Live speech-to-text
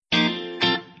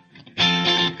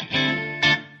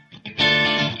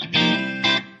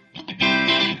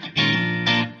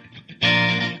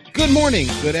Good morning,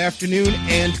 good afternoon,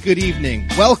 and good evening.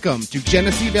 Welcome to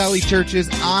Genesee Valley Church's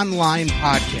online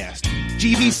podcast.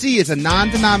 GVC is a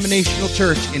non-denominational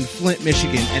church in Flint,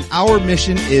 Michigan, and our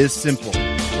mission is simple: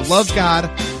 to love God,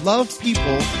 love people,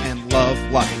 and love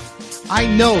life. I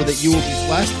know that you will be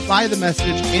blessed by the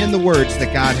message and the words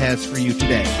that God has for you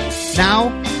today. Now,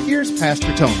 here's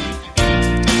Pastor Tony.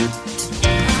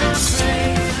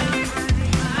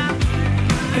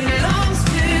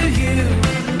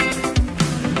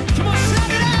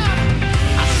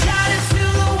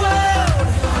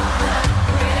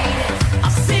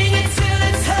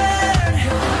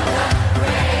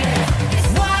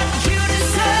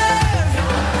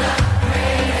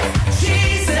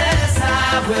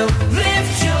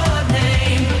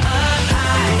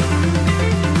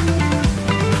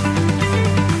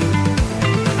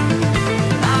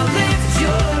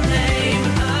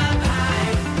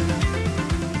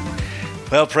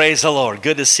 Well, praise the Lord.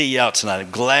 Good to see you out tonight.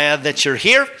 I'm glad that you're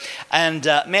here. And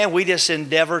man, we just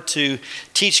endeavor to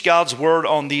teach God's Word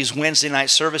on these Wednesday night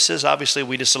services. Obviously,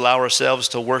 we just allow ourselves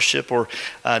to worship or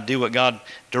do what God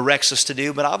directs us to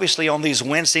do. But obviously, on these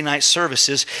Wednesday night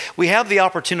services, we have the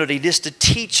opportunity just to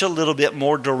teach a little bit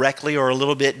more directly or a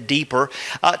little bit deeper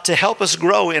to help us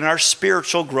grow in our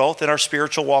spiritual growth and our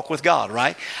spiritual walk with God,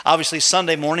 right? Obviously,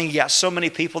 Sunday morning, you got so many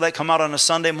people that come out on a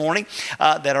Sunday morning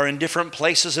that are in different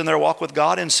places in their walk with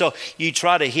God. And so you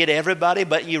try to hit everybody,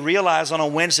 but you realize on a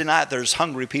Wednesday night, there's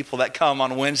hungry people that come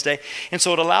on Wednesday. And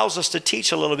so it allows us to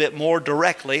teach a little bit more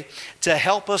directly to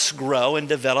help us grow and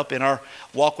develop in our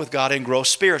walk with God and grow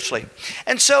spiritually.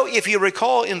 And so if you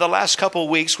recall, in the last couple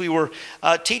of weeks, we were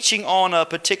teaching on a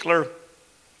particular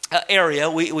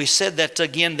area. We said that,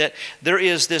 again, that there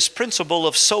is this principle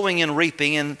of sowing and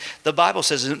reaping. And the Bible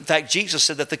says, in fact, Jesus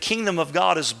said that the kingdom of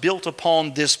God is built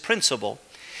upon this principle.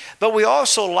 But we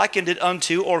also likened it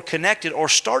unto, or connected, or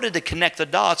started to connect the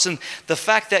dots, and the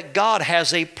fact that God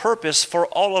has a purpose for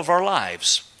all of our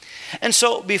lives. And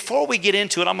so before we get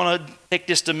into it, I'm going to take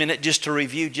just a minute just to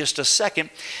review just a second.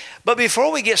 But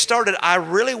before we get started, I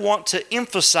really want to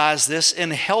emphasize this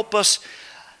and help us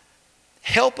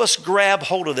grab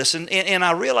hold of this. And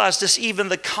I realize this, even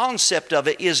the concept of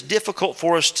it is difficult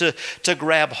for us to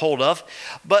grab hold of.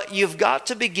 But you've got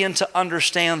to begin to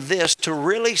understand this to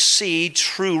really see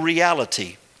true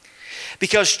reality.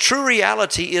 Because true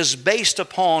reality is based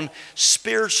upon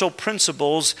spiritual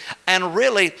principles. And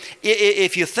really,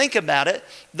 if you think about it,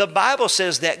 the Bible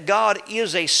says that God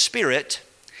is a spirit.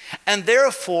 And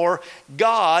therefore,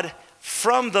 God,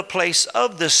 from the place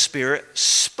of the Spirit,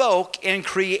 spoke and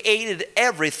created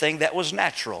everything that was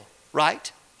natural,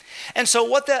 right? And so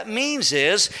what that means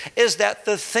is that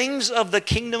the things of the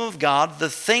kingdom of God, the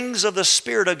things of the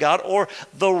Spirit of God, or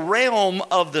the realm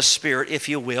of the Spirit, if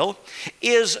you will,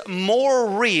 is more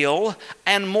real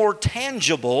and more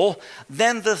tangible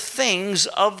than the things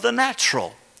of the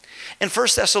natural. In 1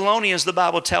 Thessalonians, the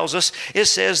Bible tells us, it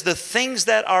says, the things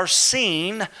that are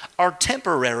seen are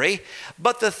temporary,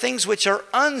 but the things which are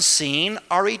unseen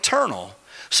are eternal.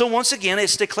 So once again,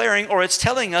 it's declaring, or it's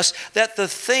telling us that the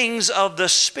things of the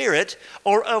Spirit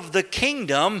or of the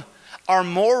kingdom are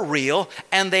more real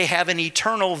and they have an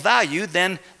eternal value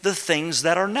than the things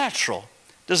that are natural.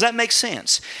 Does that make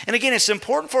sense? And again, it's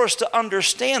important for us to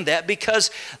understand that,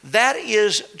 because that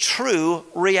is true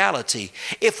reality.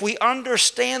 If we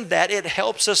understand that, it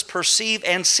helps us perceive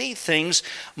and see things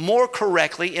more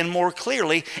correctly and more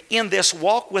clearly in this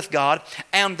walk with God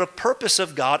and the purpose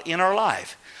of God in our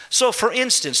life. So for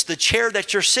instance, the chair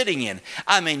that you're sitting in,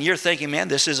 I mean, you're thinking, man,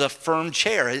 this is a firm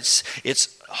chair. It's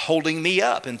holding me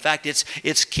up. In fact,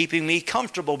 it's keeping me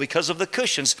comfortable because of the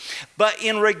cushions. But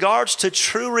in regards to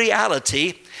true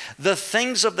reality, the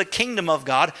things of the kingdom of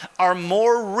God are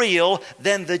more real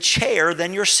than the chair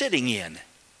than you're sitting in.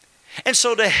 And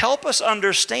so to help us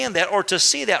understand that, or to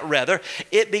see that rather,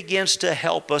 it begins to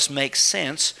help us make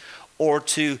sense or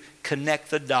to connect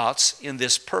the dots in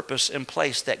this purpose and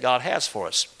place that God has for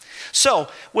us. So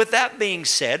with that being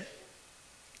said,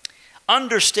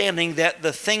 understanding that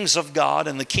the things of God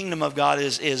and the kingdom of God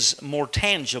is more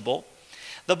tangible,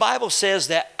 the Bible says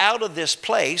that out of this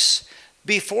place,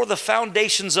 before the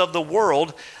foundations of the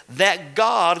world, that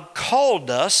God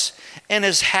called us and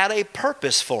has had a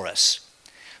purpose for us.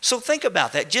 So think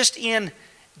about that. Just in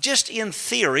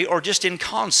theory, or just in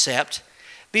concept,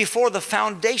 before the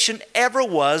foundation ever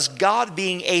was, God,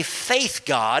 being a faith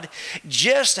God,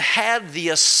 just had the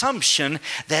assumption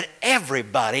that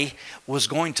everybody was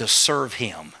going to serve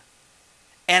Him.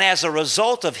 And as a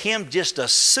result of Him just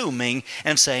assuming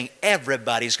and saying,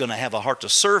 everybody's going to have a heart to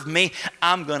serve me,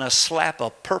 I'm going to slap a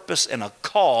purpose and a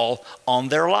call on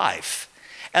their life.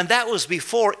 And that was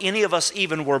before any of us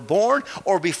even were born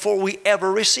or before we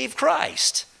ever received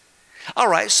Christ. All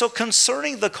right, so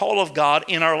concerning the call of God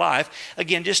in our life,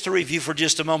 again, just to review for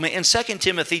just a moment, in 2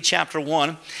 Timothy chapter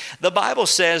 1, the Bible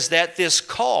says that this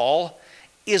call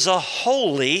is a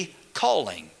holy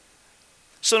calling.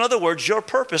 So in other words, your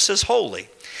purpose is holy.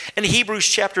 In Hebrews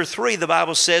chapter 3, the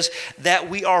Bible says that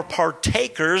we are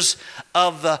partakers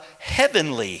of the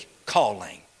heavenly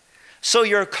calling. So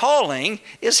your calling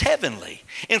is heavenly.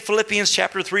 In Philippians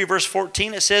chapter 3, verse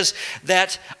 14, it says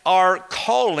that our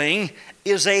calling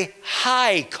is a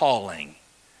high calling.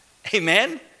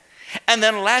 Amen? And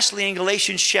then lastly, in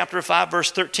Galatians chapter 5,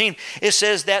 verse 13, it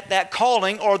says that that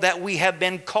calling, or that we have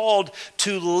been called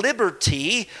to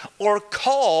liberty or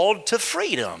called to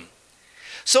freedom.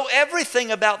 So everything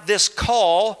about this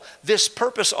call, this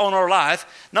purpose on our life,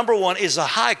 number one, is a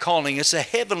high calling. It's a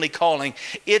heavenly calling.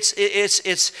 It's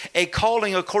a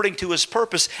calling according to his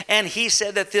purpose. And he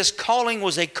said that this calling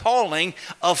was a calling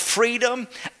of freedom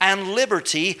and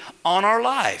liberty on our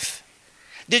life.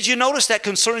 Did you notice that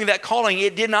concerning that calling,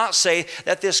 it did not say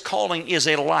that this calling is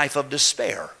a life of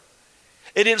despair.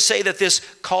 It didn't say that this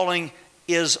calling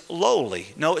is lowly.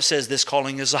 No, it says this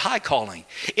calling is a high calling.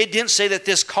 It didn't say that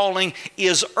this calling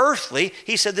is earthly.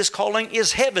 He said this calling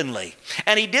is heavenly.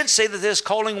 And he did say that this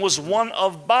calling was one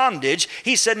of bondage.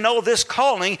 He said, no, this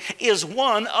calling is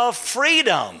one of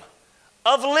freedom,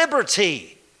 of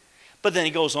liberty. But then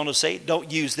he goes on to say,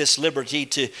 don't use this liberty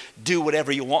to do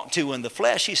whatever you want to in the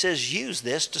flesh. He says, use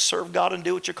this to serve God and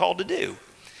do what you're called to do.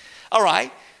 All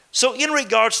right. So in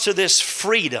regards to this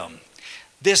freedom,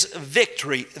 this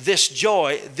victory, this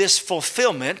joy, this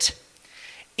fulfillment,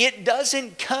 it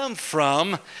doesn't come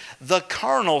from the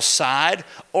carnal side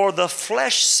or the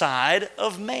flesh side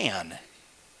of man.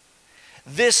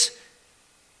 This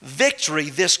victory,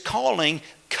 this calling,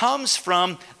 comes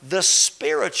from the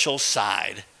spiritual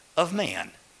side of man.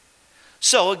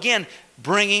 So again,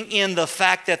 bringing in the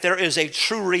fact that there is a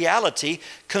true reality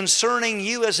concerning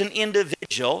you as an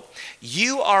individual,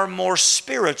 you are more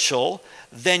spiritual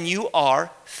than you are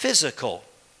physical,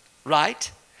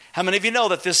 right? How many of you know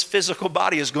that this physical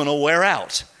body is going to wear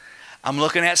out? I'm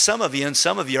looking at some of you, and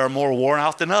some of you are more worn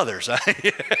out than others.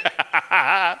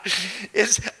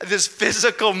 This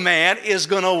physical man is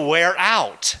going to wear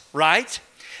out, right?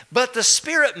 But the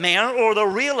spirit man, or the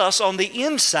real us on the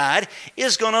inside,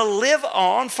 is going to live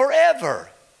on forever,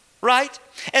 right?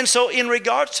 And so in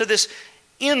regards to this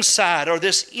inside, or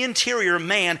this interior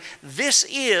man, this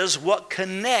is what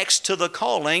connects to the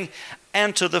calling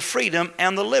and to the freedom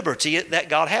and the liberty that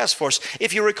God has for us.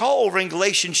 If you recall over in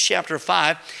Galatians chapter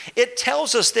 5, it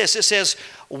tells us this. It says,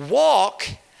 walk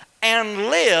and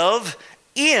live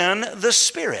in the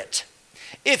Spirit.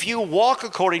 If you walk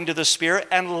according to the Spirit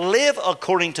and live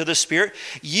according to the Spirit,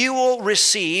 you will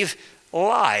receive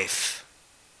life,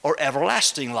 or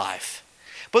everlasting life.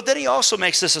 But then he also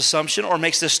makes this assumption, or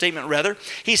makes this statement rather.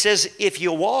 He says, if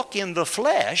you walk in the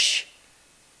flesh,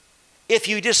 if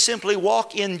you just simply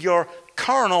walk in your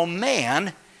carnal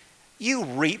man, you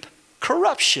reap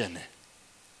corruption.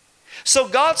 So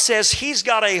God says he's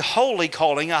got a holy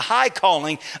calling, a high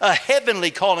calling, a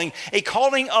heavenly calling, a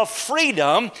calling of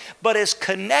freedom, but is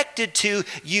connected to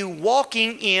you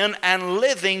walking in and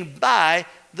living by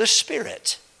the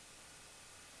Spirit.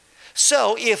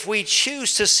 So if we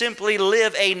choose to simply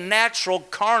live a natural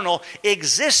carnal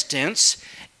existence,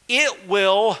 it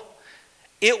will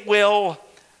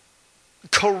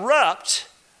corrupt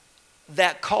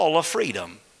that call of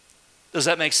freedom. Does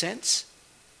that make sense?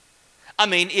 I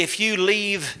mean, if you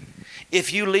leave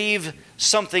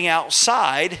something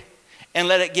outside and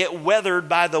let it get weathered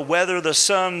by the weather, the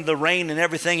sun, the rain, and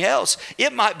everything else,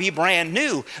 it might be brand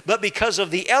new, but because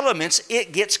of the elements,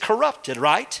 it gets corrupted,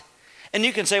 right? And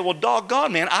you can say, well,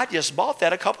 doggone, man, I just bought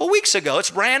that a couple weeks ago.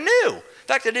 It's brand new. In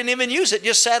fact, I didn't even use it,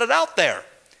 just sat it out there.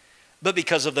 But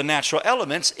because of the natural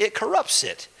elements, it corrupts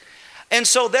it. And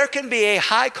so there can be a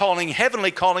high calling,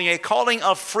 heavenly calling, a calling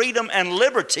of freedom and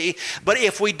liberty. But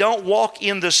if we don't walk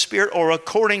in the Spirit or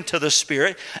according to the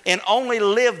Spirit and only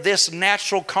live this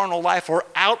natural carnal life or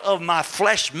out of my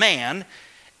flesh man,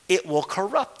 it will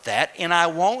corrupt that. And I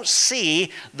won't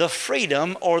see the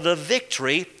freedom or the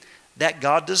victory that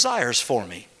God desires for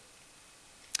me.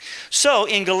 So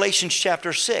in Galatians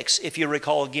chapter 6, if you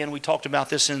recall again, we talked about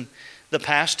this in the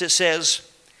past, it says,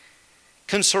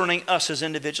 concerning us as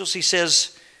individuals, he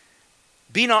says,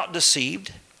 be not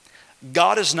deceived,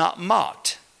 God is not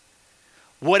mocked.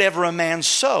 Whatever a man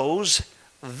sows,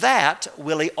 that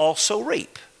will he also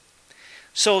reap.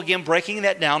 So again, breaking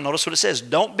that down, notice what it says,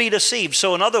 don't be deceived.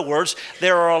 So in other words,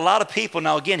 there are a lot of people,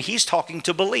 now again, he's talking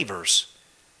to believers.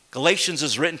 Galatians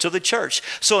is written to the church.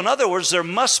 So in other words, there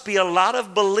must be a lot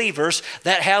of believers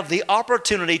that have the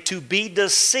opportunity to be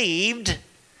deceived.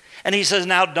 And he says,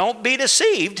 now don't be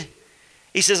deceived.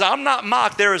 He says, I'm not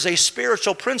mocked. There is a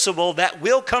spiritual principle that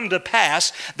will come to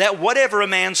pass, that whatever a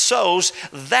man sows,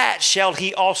 that shall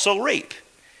he also reap.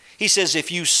 He says,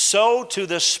 if you sow to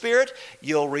the Spirit,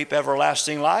 you'll reap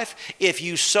everlasting life. If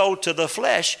you sow to the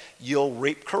flesh, you'll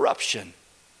reap corruption.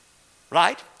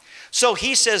 Right? So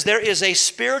he says there is a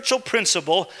spiritual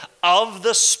principle of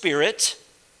the Spirit,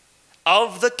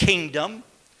 of the kingdom.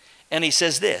 And he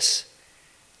says this.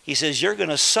 He says, you're going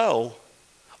to sow,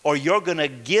 or you're going to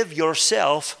give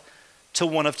yourself to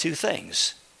one of two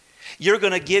things. You're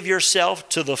going to give yourself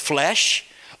to the flesh,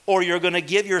 or you're going to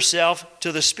give yourself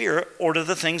to the Spirit or to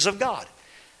the things of God.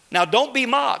 Now, don't be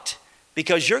mocked,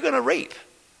 because you're going to reap.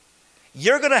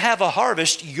 You're going to have a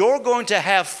harvest. You're going to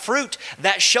have fruit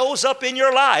that shows up in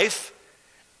your life,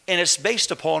 and it's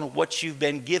based upon what you've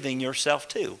been giving yourself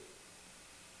to.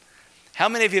 How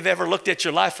many of you have ever looked at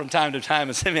your life from time to time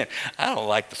and said, man, I don't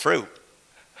like the fruit?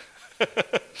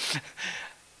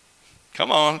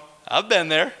 Come on, I've been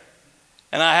there.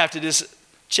 And I have to just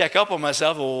check up on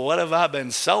myself. Well, what have I been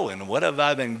sowing? What have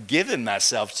I been giving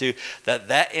myself to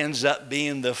that ends up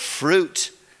being the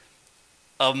fruit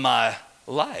of my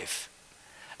life?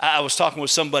 I was talking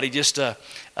with somebody just a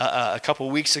couple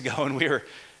of weeks ago, and we were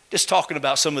just talking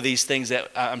about some of these things that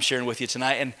I'm sharing with you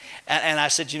tonight. And I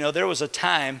said, there was a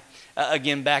time,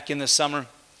 again, back in the summer,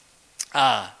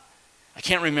 I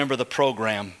can't remember the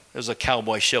program. It was a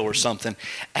cowboy show or something.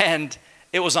 And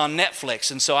it was on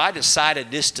Netflix. And so I decided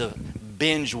just to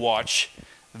binge watch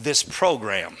this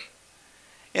program.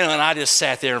 And I just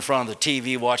sat there in front of the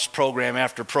TV, watched program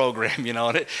after program,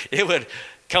 and it would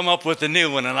come up with a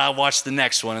new one, and I watched the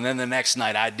next one. And then the next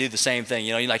night I'd do the same thing.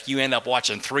 You end up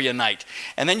watching 3 a night.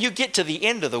 And then you get to the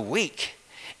end of the week,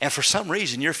 and for some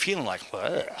reason you're feeling like,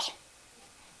 well.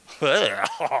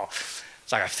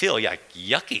 It's like I feel like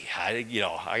yucky.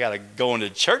 I got to go into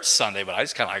church Sunday, but I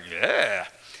just kind of like, yeah.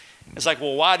 It's like,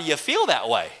 well, why do you feel that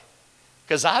way?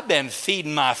 Because I've been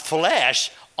feeding my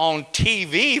flesh on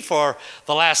TV for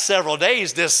the last several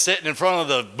days, just sitting in front of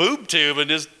the boob tube and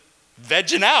just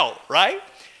vegging out, right?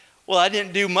 Well, I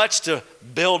didn't do much to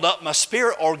build up my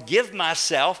spirit or give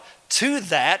myself to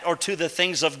that or to the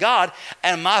things of God,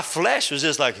 and my flesh was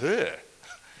just like, ugh.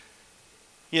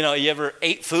 You ever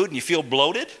ate food and you feel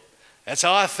bloated? That's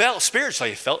how I felt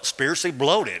spiritually. I felt spiritually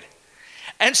bloated.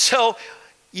 And so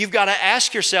you've got to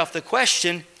ask yourself the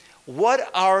question, what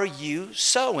are you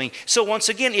sowing? So once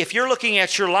again, if you're looking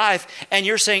at your life and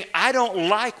you're saying, I don't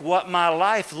like what my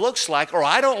life looks like, or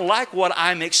I don't like what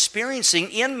I'm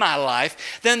experiencing in my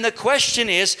life, then the question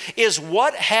is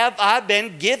what have I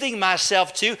been giving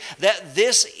myself to that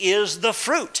this is the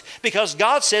fruit? Because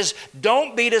God says,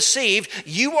 don't be deceived.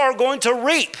 You are going to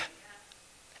reap.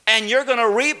 And you're going to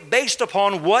reap based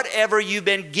upon whatever you've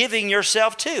been giving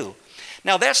yourself to.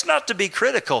 Now, that's not to be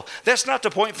critical. That's not to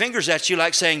point fingers at you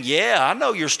like saying, yeah, I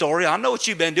know your story. I know what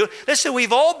you've been doing. Listen,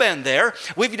 we've all been there.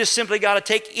 We've just simply got to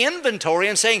take inventory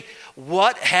and saying,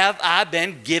 what have I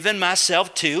been giving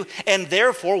myself to? And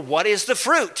therefore, what is the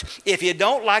fruit? If you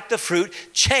don't like the fruit,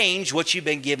 change what you've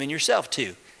been giving yourself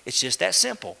to. It's just that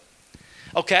simple.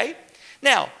 Okay?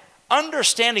 Now,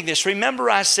 understanding this, remember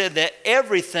I said that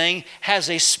everything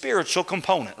has a spiritual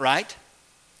component, right?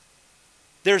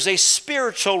 There's a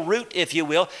spiritual root, if you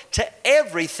will, to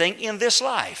everything in this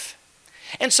life.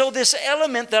 And so this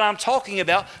element that I'm talking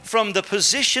about, from the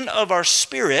position of our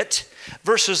spirit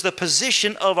versus the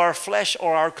position of our flesh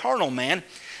or our carnal man,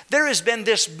 there has been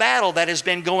this battle that has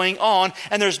been going on,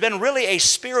 and there's been really a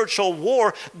spiritual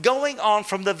war going on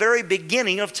from the very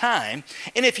beginning of time.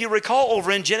 And if you recall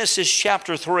over in Genesis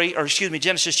chapter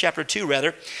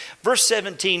 2, verse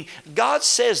 17, God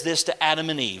says this to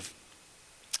Adam and Eve.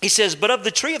 He says, but of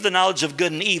the tree of the knowledge of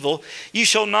good and evil you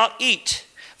shall not eat,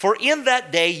 for in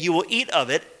that day you will eat of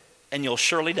it, and you'll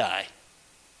surely die.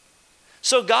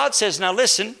 So God says, now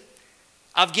listen,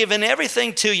 I've given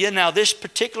everything to you. Now this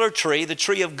particular tree, the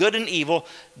tree of good and evil,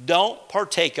 don't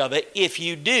partake of it. If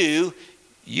you do,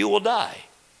 you will die.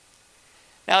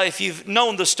 Now, if you've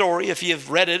known the story, if you've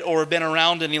read it or been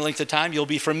around any length of time, you'll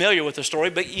be familiar with the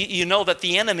story. But you know that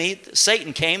the enemy,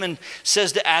 Satan, came and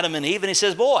says to Adam and Eve, and he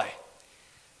says, boy,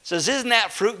 says, isn't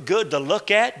that fruit good to look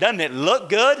at? Doesn't it look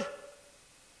good?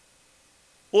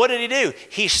 What did he do?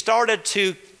 He started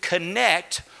to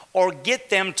connect or get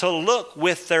them to look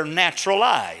with their natural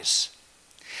eyes.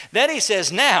 Then he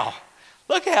says, now,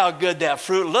 look how good that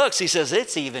fruit looks. He says,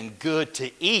 it's even good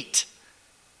to eat.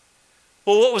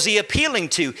 Well, what was he appealing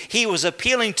to? He was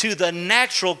appealing to the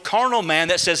natural carnal man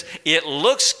that says, it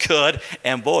looks good,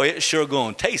 and boy, it's sure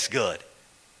going to taste good.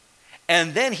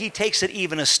 And then he takes it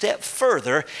even a step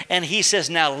further, and he says,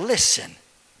 now listen,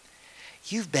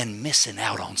 you've been missing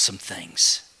out on some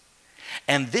things.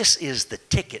 And this is the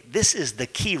ticket. This is the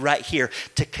key right here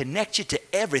to connect you to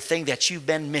everything that you've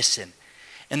been missing.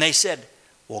 And they said,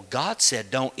 well, God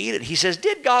said don't eat it. He says,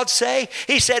 did God say?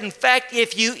 He said, in fact,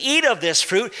 if you eat of this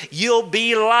fruit, you'll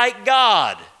be like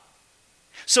God.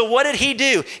 So what did he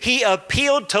do? He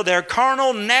appealed to their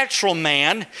carnal, natural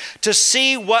man to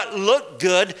see what looked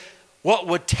good, what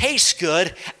would taste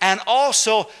good, and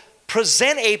also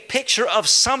present a picture of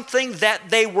something that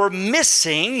they were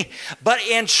missing, but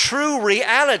in true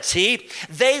reality,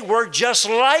 they were just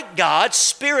like God,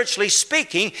 spiritually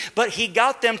speaking, but he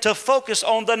got them to focus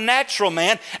on the natural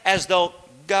man as though,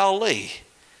 golly,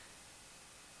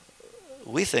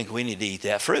 we think we need to eat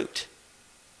that fruit.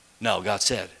 No, God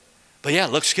said. But yeah,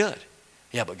 it looks good.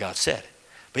 Yeah, but God said.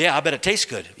 But yeah, I bet it tastes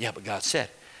good. Yeah, but God said.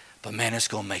 But man, it's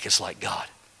going to make us like God.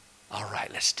 All right,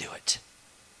 let's do it.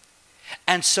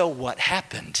 And so what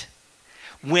happened?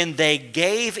 When they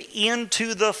gave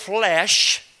into the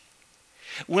flesh,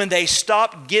 when they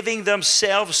stopped giving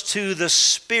themselves to the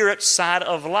spirit side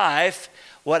of life,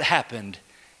 what happened?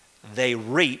 They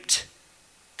reaped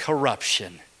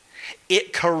corruption.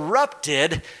 It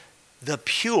corrupted the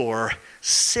pure,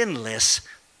 sinless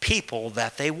people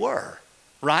that they were,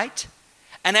 right?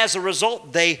 And as a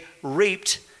result, they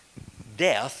reaped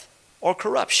death or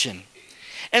corruption.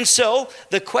 And so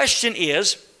the question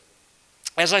is,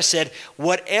 as I said,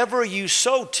 whatever you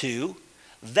sow to,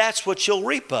 that's what you'll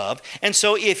reap of. And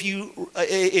so if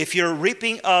you're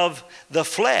reaping of the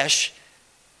flesh,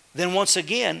 then once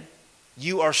again,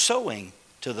 you are sowing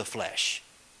to the flesh.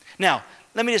 Now,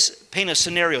 let me just paint a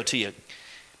scenario to you,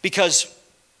 because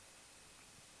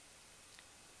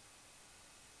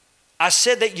I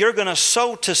said that you're going to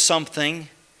sow to something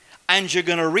and you're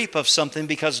going to reap of something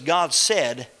because God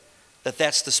said that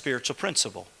that's the spiritual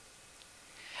principle.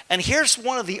 And here's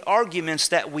one of the arguments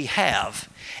that we have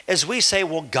as we say,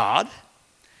 well, God,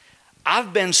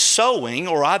 I've been sowing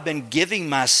or I've been giving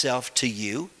myself to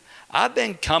you. I've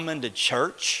been coming to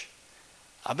church.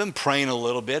 I've been praying a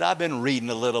little bit. I've been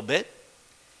reading a little bit.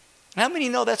 And how many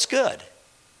know that's good?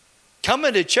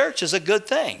 Coming to church is a good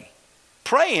thing.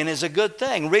 Praying is a good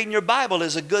thing. Reading your Bible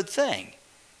is a good thing.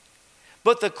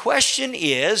 But the question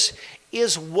is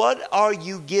what are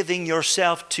you giving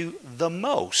yourself to the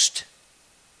most?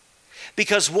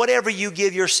 Because whatever you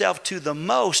give yourself to the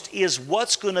most is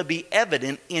what's going to be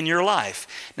evident in your life.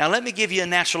 Now let me give you a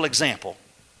natural example.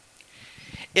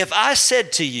 If I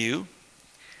said to you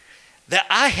that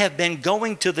I have been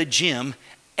going to the gym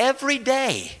every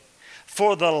day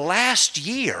for the last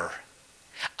year,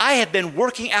 I have been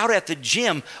working out at the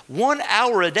gym 1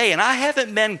 hour a day, and I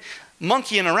haven't been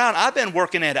monkeying around. I've been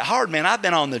working at it hard, man. I've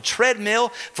been on the treadmill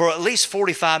for at least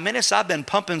 45 minutes. I've been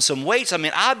pumping some weights. I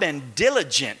mean, I've been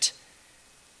diligent.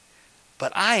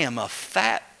 But I am a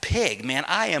fat pig, man.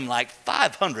 I am like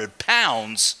 500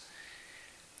 pounds.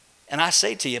 And I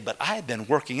say to you, but I have been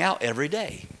working out every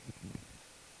day.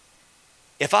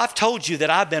 If I've told you that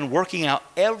I've been working out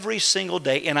every single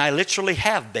day, and I literally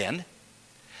have been,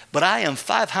 but I am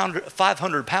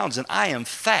 500 pounds and I am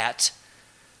fat,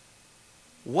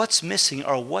 what's missing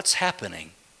or what's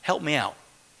happening? Help me out.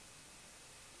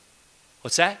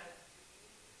 What's that?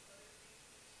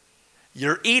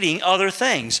 You're eating other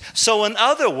things. So in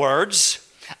other words,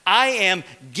 I am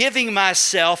giving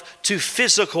myself to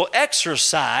physical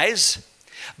exercise,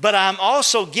 but I'm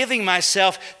also giving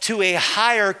myself to a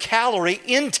higher calorie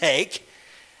intake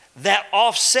that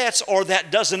offsets or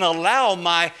that doesn't allow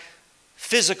my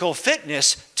physical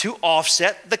fitness to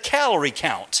offset the calorie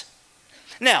count.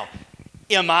 Now,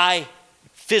 am I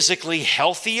physically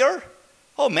healthier?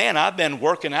 Oh man, I've been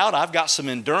working out. I've got some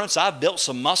endurance. I've built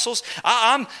some muscles.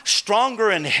 I'm stronger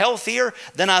and healthier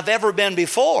than I've ever been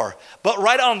before. But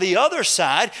right on the other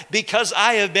side, because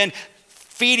I have been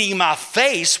feeding my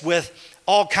face with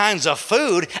all kinds of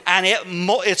food, and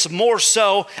it's more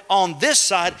so on this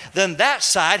side than that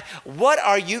side, what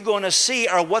are you going to see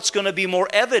or what's going to be more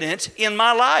evident in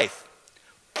my life?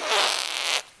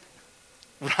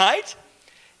 Right?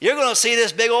 You're going to see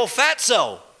this big old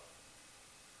fatso.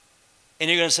 And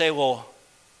you're going to say, well,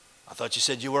 I thought you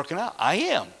said you're working out. I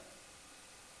am.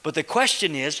 But the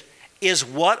question is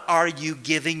what are you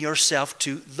giving yourself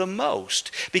to the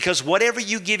most? Because whatever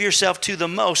you give yourself to the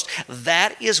most,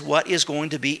 that is what is going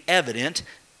to be evident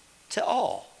to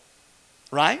all.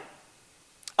 Right?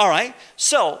 All right.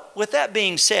 So with that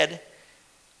being said,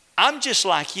 I'm just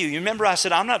like you. You remember I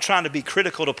said I'm not trying to be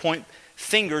critical to point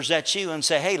fingers at you and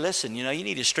say, hey, listen, you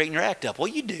need to straighten your act up. Well,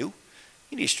 you do.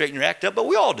 You need to straighten your act up, but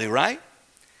we all do, right?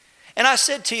 And I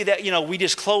said to you that, we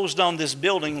just closed on this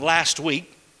building last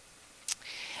week.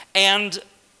 And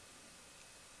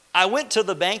I went to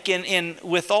the bank and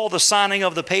with all the signing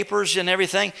of the papers and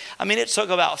everything, it took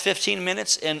about 15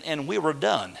 minutes and we were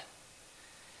done.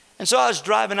 And so I was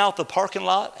driving out the parking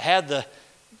lot, had the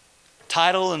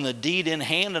title and the deed in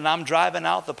hand, and I'm driving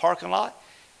out the parking lot.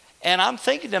 And I'm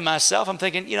thinking to myself,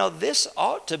 this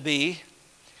ought to be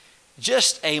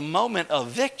just a moment of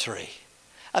victory.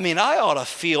 I ought to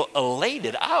feel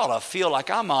elated. I ought to feel like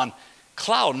I'm on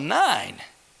cloud 9.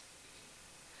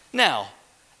 Now,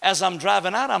 as I'm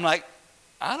driving out, I'm like,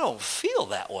 I don't feel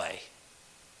that way.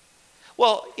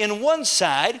 Well, in one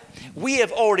side, we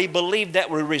have already believed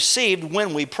that we received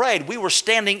when we prayed. We were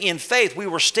standing in faith. We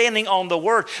were standing on the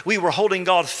word. We were holding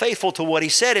God faithful to what he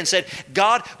said and said,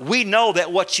 God, we know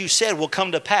that what you said will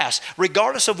come to pass.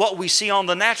 Regardless of what we see on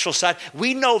the natural side,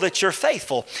 we know that you're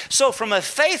faithful. So from a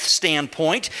faith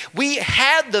standpoint, we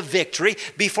had the victory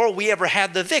before we ever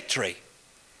had the victory.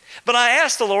 But I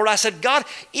asked the Lord, I said, God,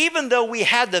 even though we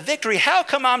had the victory, how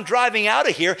come I'm driving out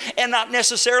of here and not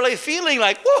necessarily feeling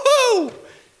like, woohoo?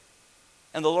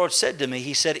 And the Lord said to me,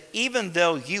 he said, even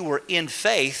though you were in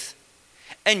faith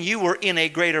and you were in a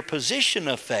greater position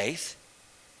of faith,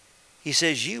 he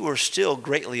says, you were still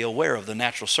greatly aware of the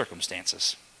natural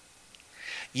circumstances.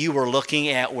 You were looking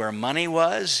at where money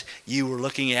was. You were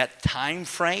looking at time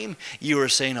frame. You were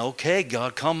saying, okay,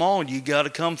 God, come on, you got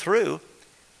to come through.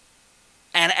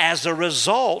 And as a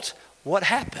result, what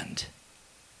happened?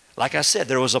 Like I said,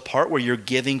 there was a part where you're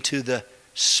giving to the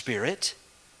Spirit,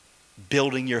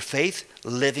 building your faith,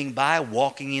 living by,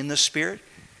 walking in the Spirit.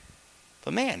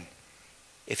 But man,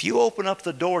 if you open up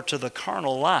the door to the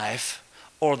carnal life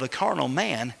or the carnal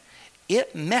man,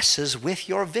 it messes with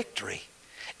your victory.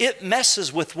 It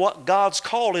messes with what God's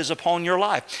call is upon your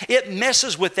life. It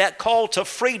messes with that call to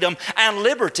freedom and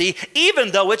liberty,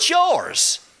 even though it's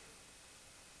yours.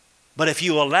 But if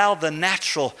you allow the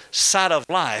natural side of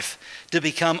life to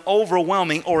become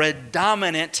overwhelming or a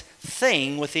dominant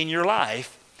thing within your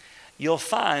life, you'll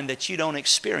find that you don't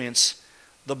experience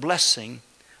the blessing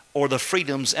or the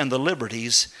freedoms and the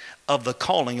liberties of the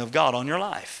calling of God on your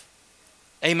life.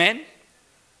 Amen?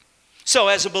 So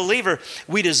as a believer,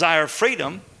 we desire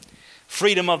freedom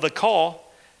of the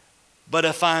call, but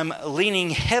if I'm leaning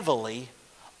heavily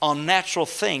on natural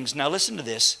things, now listen to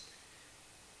this,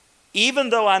 even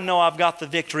though I know I've got the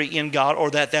victory in God, or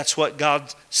that's what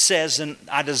God says and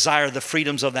I desire the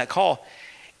freedoms of that call,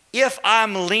 if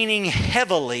I'm leaning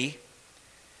heavily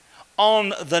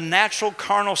on the natural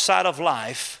carnal side of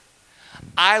life,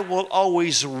 I will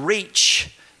always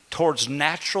reach towards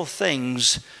natural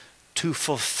things to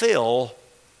fulfill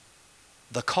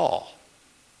the call.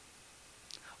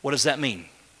 What does that mean?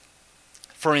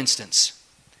 For instance,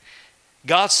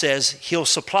 God says he'll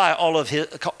supply all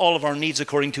of our needs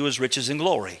according to his riches and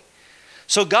glory.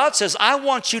 So God says, I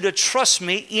want you to trust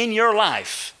me in your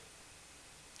life.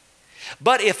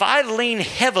 But if I lean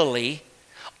heavily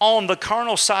on the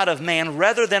carnal side of man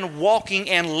rather than walking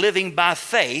and living by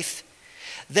faith,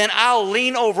 then I'll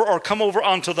lean over or come over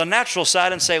onto the natural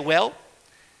side and say, well,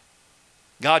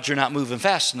 God, you're not moving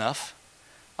fast enough.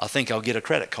 I think I'll get a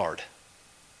credit card.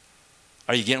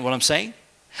 Are you getting what I'm saying?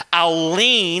 I'll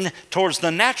lean towards the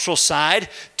natural side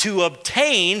to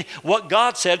obtain what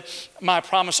God said my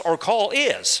promise or call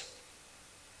is.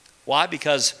 Why?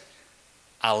 Because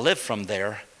I live from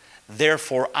there.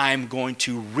 Therefore, I'm going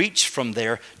to reach from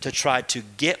there to try to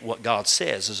get what God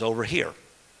says is over here.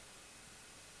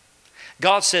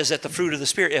 God says that the fruit of the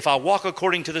Spirit, if I walk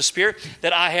according to the Spirit,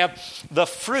 that I have the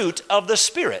fruit of the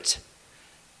Spirit.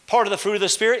 Part of the fruit of the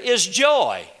Spirit is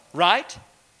joy, right?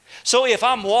 So if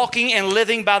I'm walking and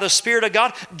living by the Spirit of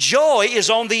God, joy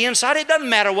is on the inside. It doesn't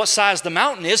matter what size the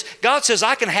mountain is. God says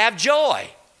I can have joy.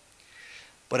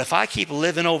 But if I keep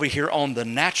living over here on the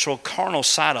natural carnal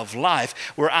side of life,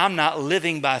 where I'm not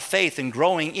living by faith and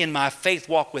growing in my faith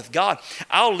walk with God,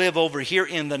 I'll live over here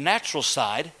in the natural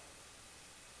side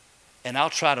and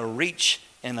I'll try to reach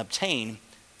and obtain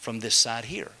from this side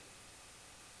here.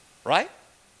 Right?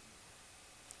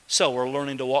 So we're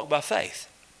learning to walk by faith.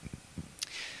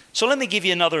 So let me give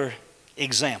you another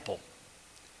example,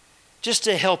 just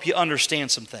to help you understand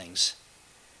some things.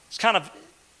 It's kind of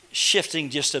shifting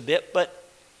just a bit, but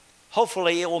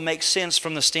hopefully it will make sense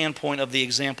from the standpoint of the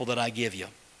example that I give you.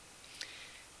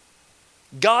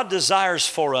 God desires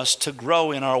for us to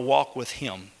grow in our walk with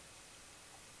him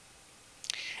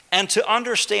and to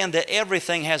understand that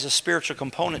everything has a spiritual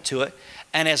component to it.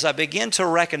 And as I begin to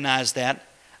recognize that,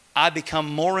 I become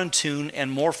more in tune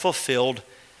and more fulfilled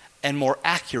and more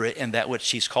accurate in that which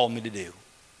he's called me to do.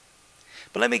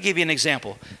 But let me give you an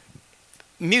example.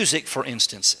 Music, for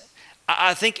instance.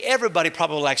 I think everybody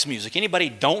probably likes music. Anybody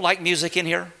don't like music in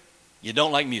here? You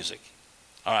don't like music.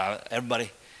 All right,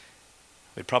 everybody.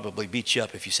 We'd probably beat you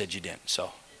up if you said you didn't.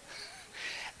 So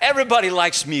everybody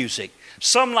likes music.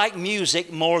 Some like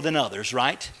music more than others,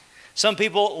 right? Some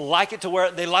people like it to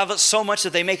where they love it so much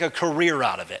that they make a career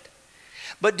out of it.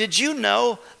 But did you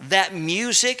know that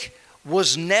music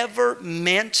was never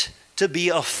meant to be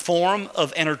a form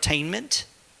of entertainment?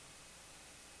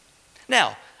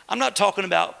 Now, I'm not talking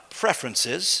about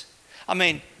preferences. I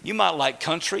mean, you might like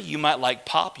country, you might like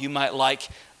pop, you might like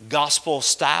gospel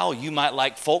style, you might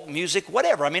like folk music,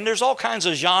 whatever. I mean, there's all kinds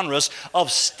of genres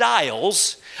of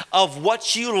styles of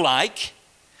what you like.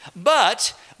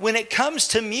 But when it comes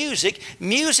to music,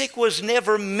 music was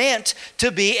never meant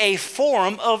to be a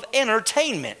form of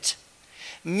entertainment.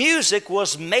 Music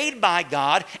was made by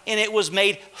God, and it was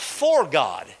made for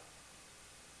God.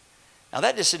 Now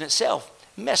that just in itself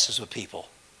messes with people.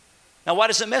 Now why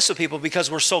does it mess with people? Because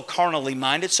we're so carnally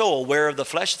minded, so aware of the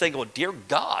flesh, think, well, dear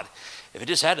God, if it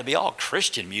just had to be all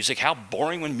Christian music, how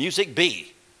boring would music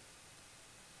be?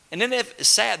 And then it's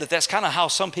sad that that's kind of how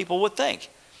some people would think.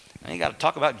 You got to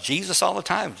talk about Jesus all the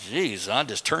time. Jeez, I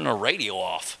just turn the radio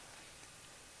off.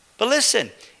 But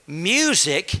listen,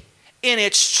 music in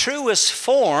its truest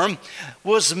form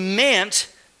was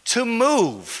meant to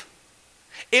move.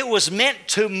 It was meant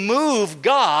to move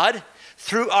God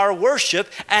through our worship,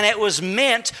 and it was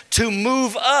meant to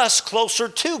move us closer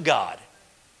to God.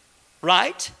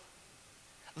 Right?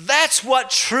 That's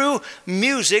what true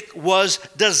music was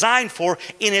designed for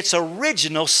in its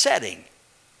original setting.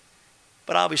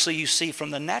 But obviously you see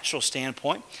from the natural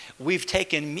standpoint, we've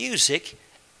taken music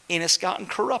and it's gotten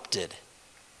corrupted.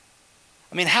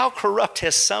 I mean, how corrupt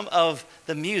has some of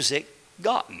the music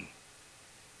gotten?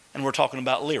 And we're talking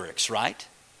about lyrics, right?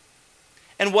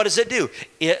 And what does it do?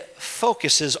 It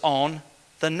focuses on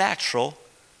the natural,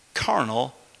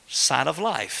 carnal side of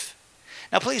life.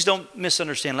 Now, please don't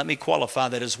misunderstand. Let me qualify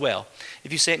that as well.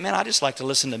 If you say, man, I just like to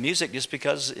listen to music just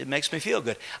because it makes me feel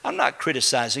good. I'm not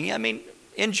criticizing you. I mean,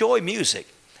 enjoy music.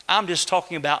 I'm just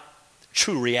talking about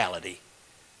true reality.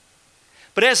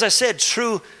 But as I said,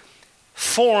 true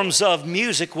forms of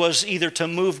music was either to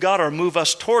move God or move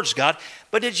us towards God.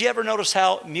 But did you ever notice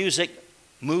how music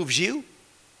moves you?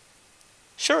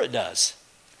 Sure it does.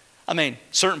 I mean,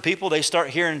 certain people, they start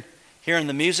hearing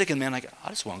the music and man, like, I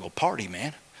just want to go party,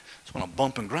 man. I just want to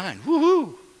bump and grind.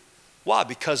 Woo-hoo. Why?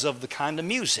 Because of the kind of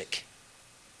music.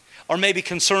 Or maybe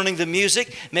concerning the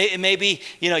music, maybe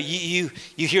you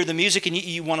hear the music and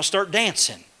you want to start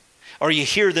dancing. Or you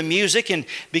hear the music and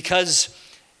because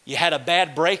you had a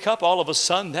bad breakup, all of a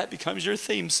sudden that becomes your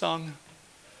theme song.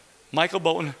 Michael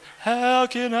Bolton, how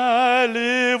can I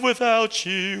live without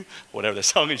you? Whatever the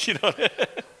song is, you know.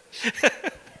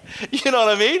 You know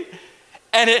what I mean?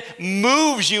 And it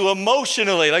moves you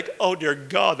emotionally. Like, oh dear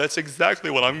God, that's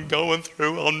exactly what I'm going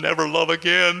through. I'll never love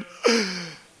again.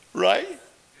 Right?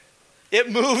 It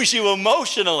moves you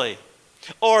emotionally.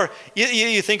 Or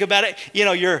you think about it,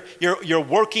 you're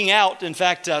working out. In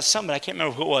fact, somebody, I can't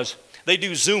remember who it was, they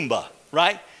do Zumba,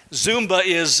 right? Zumba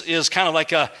is kind of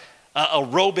like a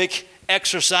aerobic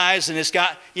exercise, and it's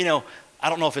got, I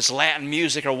don't know if it's Latin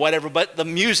music or whatever, but the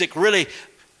music really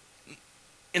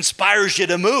inspires you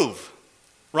to move,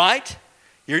 right?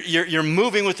 You're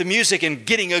moving with the music and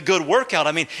getting a good workout.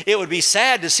 I mean, it would be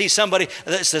sad to see somebody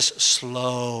that's this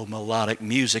slow melodic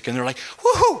music and they're like,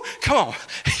 woohoo, come on.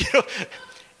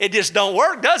 It just don't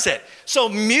work, does it? So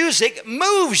music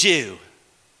moves you.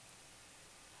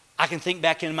 I can think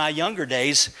back in my younger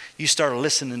days, you started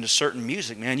listening to certain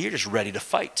music, man, you're just ready to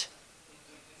fight.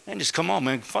 Man, just come on,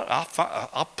 man.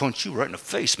 I'll punch you right in the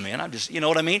face, man. You know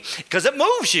what I mean? Because it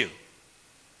moves you.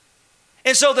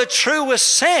 And so the truest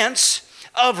sense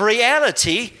of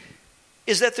reality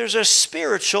is that there's a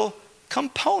spiritual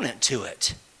component to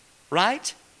it,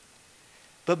 right?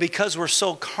 But because we're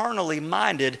so carnally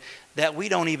minded that we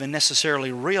don't even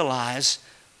necessarily realize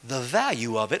the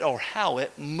value of it or how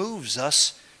it moves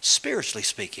us spiritually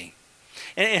speaking.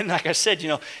 And like I said,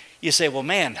 you say, well,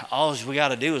 man, all we got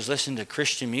to do is listen to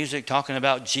Christian music talking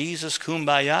about Jesus,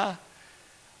 kumbaya.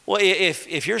 Well,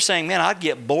 if you're saying, man, I'd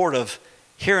get bored of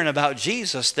hearing about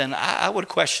Jesus, then I would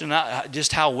question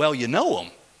just how well you know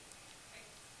him.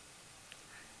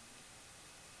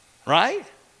 Right?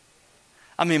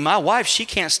 I mean, my wife, she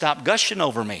can't stop gushing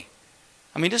over me.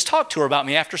 I mean, just talk to her about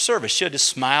me after service. She'll just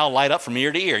smile, light up from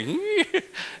ear to ear.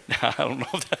 I don't know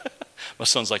if that. My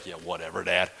son's like, yeah, whatever,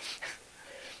 Dad.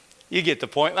 You get the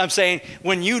point. I'm saying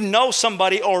when you know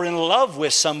somebody or in love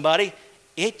with somebody,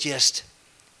 it just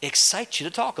excites you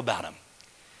to talk about him.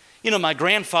 You know, my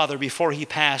grandfather, before he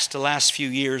passed the last few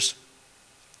years,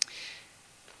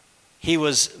 he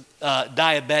was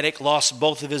diabetic, lost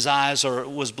both of his eyes, or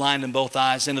was blind in both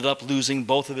eyes, ended up losing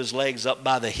both of his legs up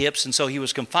by the hips. And so he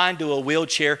was confined to a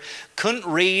wheelchair, couldn't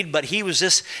read, but he would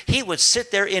sit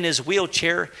there in his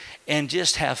wheelchair and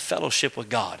just have fellowship with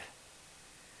God.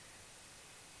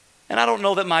 And I don't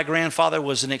know that my grandfather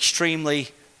was an extremely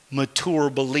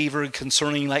mature believer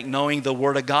concerning like knowing the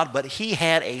Word of God, but he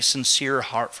had a sincere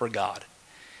heart for God.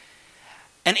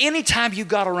 And anytime you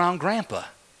got around Grandpa,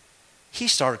 he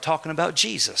started talking about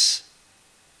Jesus.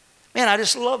 Man, I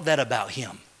just love that about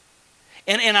him.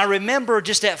 And I remember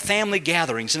just at family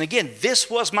gatherings, and again, this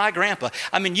was my grandpa.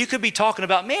 I mean, you could be talking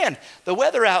about, man, the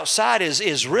weather outside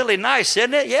is really nice,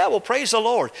 isn't it? Yeah, well, praise the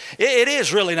Lord. It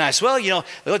is really nice. Well,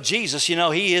 Jesus,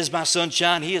 he is my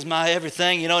sunshine. He is my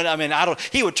everything.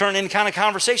 He would turn in kind of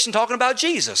conversation talking about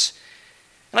Jesus.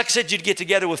 And like I said, you'd get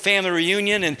together with family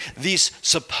reunion, and these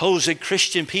supposed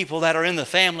Christian people that are in the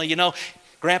family,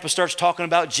 Grandpa starts talking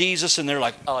about Jesus, and they're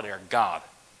like, oh, dear God.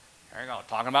 There you go,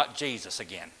 talking about Jesus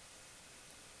again.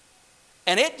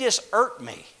 And it just irked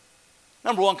me.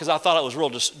 Number one, because I thought it was real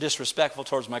disrespectful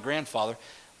towards my grandfather.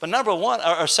 But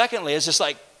secondly, it's just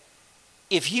like,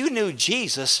 if you knew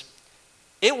Jesus,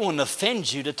 it wouldn't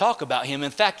offend you to talk about him. In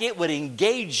fact, it would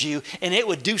engage you, and it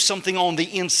would do something on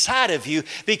the inside of you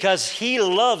because he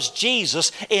loves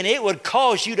Jesus, and it would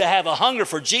cause you to have a hunger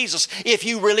for Jesus if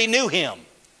you really knew him.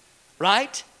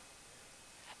 Right?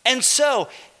 And so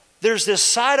there's this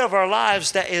side of our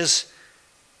lives that is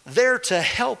there to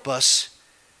help us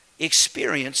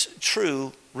experience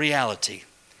true reality.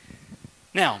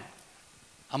 Now,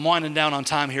 I'm winding down on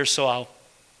time here, so I'll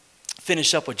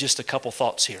finish up with just a couple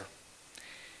thoughts here.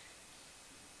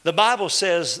 The Bible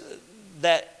says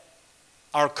that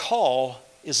our call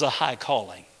is a high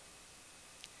calling.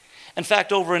 In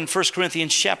fact, over in 1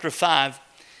 Corinthians chapter 5,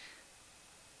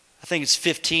 I think it's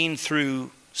 15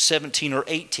 through 17 or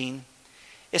 18,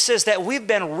 it says that we've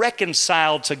been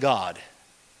reconciled to God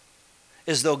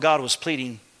as though God was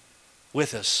pleading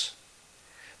with us.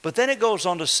 But then it goes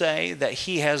on to say that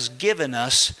he has given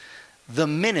us the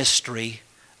ministry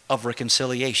of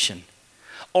reconciliation.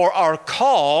 Or our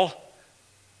call,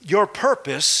 your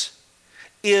purpose,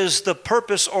 is the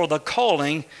purpose or the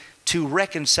calling to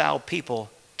reconcile people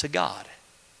to God.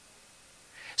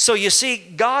 So you see,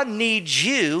 God needs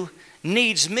you,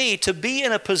 needs me to be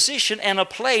in a position and a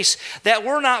place that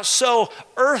we're not so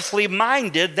earthly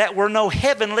minded that we're no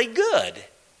heavenly good.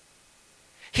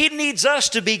 He needs us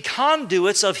to be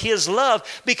conduits of his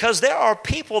love because there are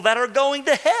people that are going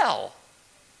to hell.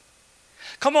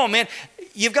 Come on, man.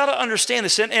 You've got to understand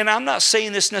this. And I'm not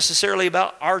saying this necessarily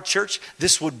about our church.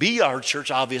 This would be our church,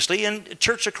 obviously, and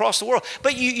church across the world.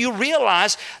 But you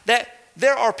realize that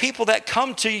there are people that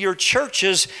come to your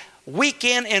churches week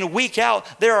in and week out.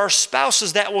 There are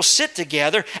spouses that will sit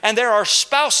together, and there are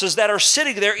spouses that are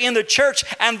sitting there in the church,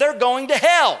 and they're going to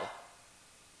hell.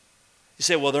 You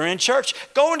say, well, they're in church.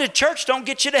 Going to church don't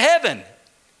get you to heaven.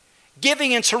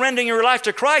 Giving and surrendering your life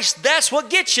to Christ, that's what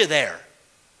gets you there.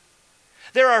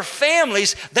 There are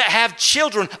families that have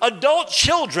children, adult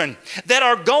children, that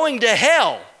are going to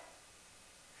hell.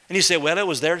 And you say, well, it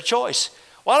was their choice.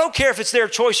 Well, I don't care if it's their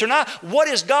choice or not. What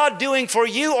is God doing for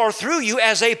you or through you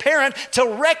as a parent to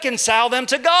reconcile them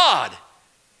to God?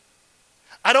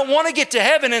 I don't want to get to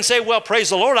heaven and say, well, praise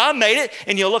the Lord, I made it.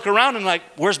 And you look around and like,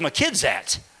 where's my kids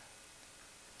at?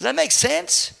 Does that make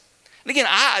sense? And again,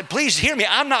 please hear me.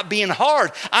 I'm not being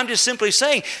hard. I'm just simply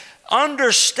saying,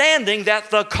 understanding that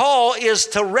the call is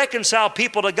to reconcile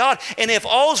people to God. And if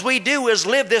all we do is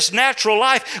live this natural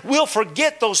life, we'll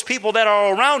forget those people that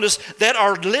are around us that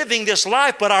are living this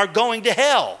life but are going to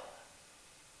hell.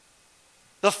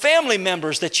 The family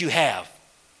members that you have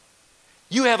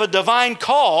a divine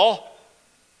call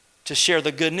to share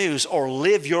the good news or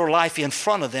live your life in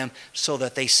front of them so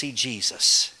that they see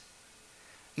Jesus.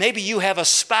 Maybe you have a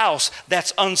spouse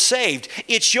that's unsaved.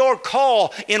 It's your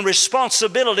call and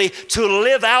responsibility to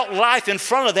live out life in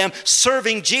front of them,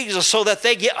 serving Jesus so that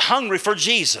they get hungry for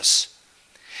Jesus.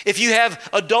 If you have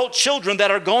adult children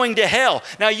that are going to hell,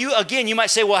 now you might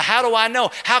say, well, how do I know?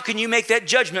 How can you make that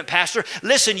judgment, Pastor?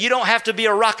 Listen, you don't have to be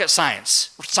a rocket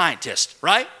scientist,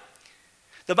 right?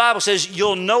 The Bible says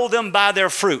you'll know them by their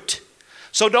fruit.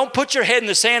 So don't put your head in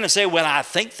the sand and say, well, I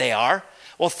think they are.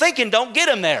 Well, thinking don't get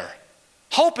them there.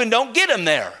 Hoping don't get them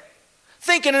there.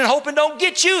 Thinking and hoping don't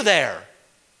get you there.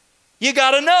 You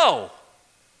got to know.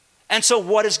 And so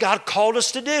what has God called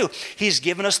us to do? He's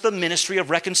given us the ministry of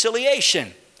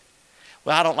reconciliation.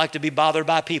 Well, I don't like to be bothered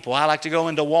by people. I like to go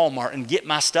into Walmart and get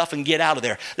my stuff and get out of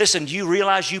there. Listen, do you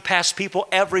realize you pass people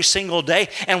every single day?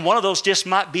 And one of those just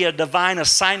might be a divine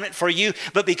assignment for you,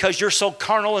 but because you're so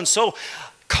carnal and so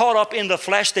caught up in the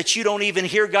flesh that you don't even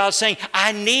hear God saying,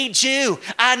 I need you.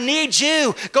 I need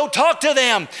you. Go talk to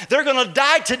them. They're going to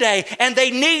die today and they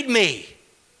need me.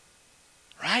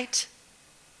 Right?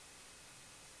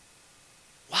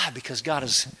 Why? Because God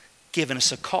has given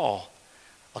us a call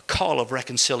of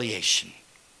reconciliation.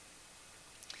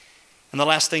 And the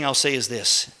last thing I'll say is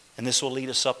this, and this will lead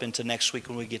us up into next week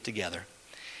when we get together,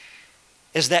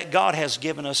 is that God has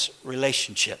given us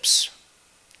relationships.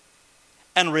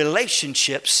 And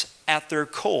relationships at their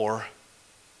core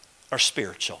are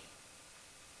spiritual.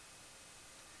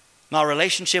 My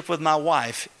relationship with my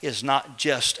wife is not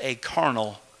just a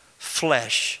carnal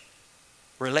flesh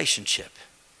relationship.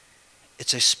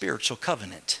 It's a spiritual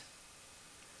covenant.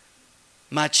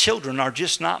 My children are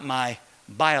just not my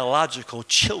biological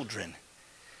children.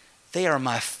 They are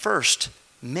my first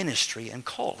ministry and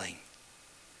calling.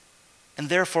 And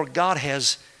therefore God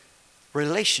has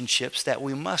relationships that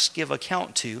we must give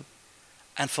account to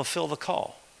and fulfill the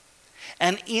call.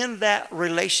 And in that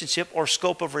relationship or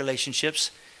scope of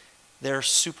relationships, there are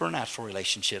supernatural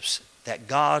relationships that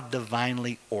God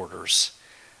divinely orders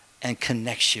and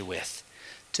connects you with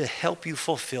to help you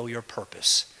fulfill your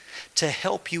purpose, to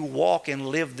help you walk and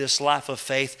live this life of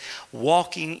faith,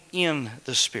 walking in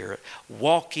the Spirit,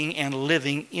 walking and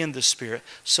living in the Spirit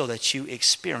so that you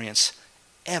experience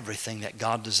everything that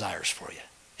God desires for you.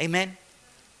 Amen?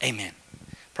 Amen.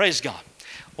 Praise God.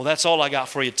 Well, that's all I got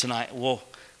for you tonight. We'll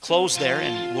close there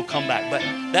and we'll come back. But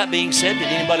that being said, did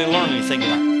anybody learn anything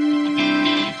tonight?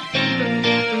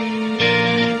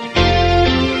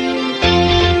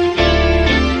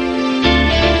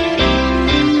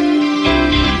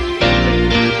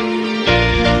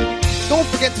 Don't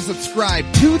forget to subscribe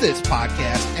to this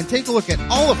podcast and take a look at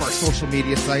all of our social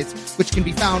media sites, which can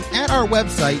be found at our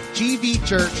website,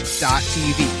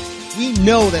 gvchurch.tv. We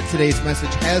know that today's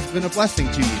message has been a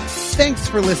blessing to you. Thanks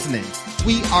for listening.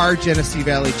 We are Genesee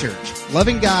Valley Church,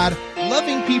 loving God,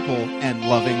 loving people, and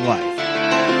loving life.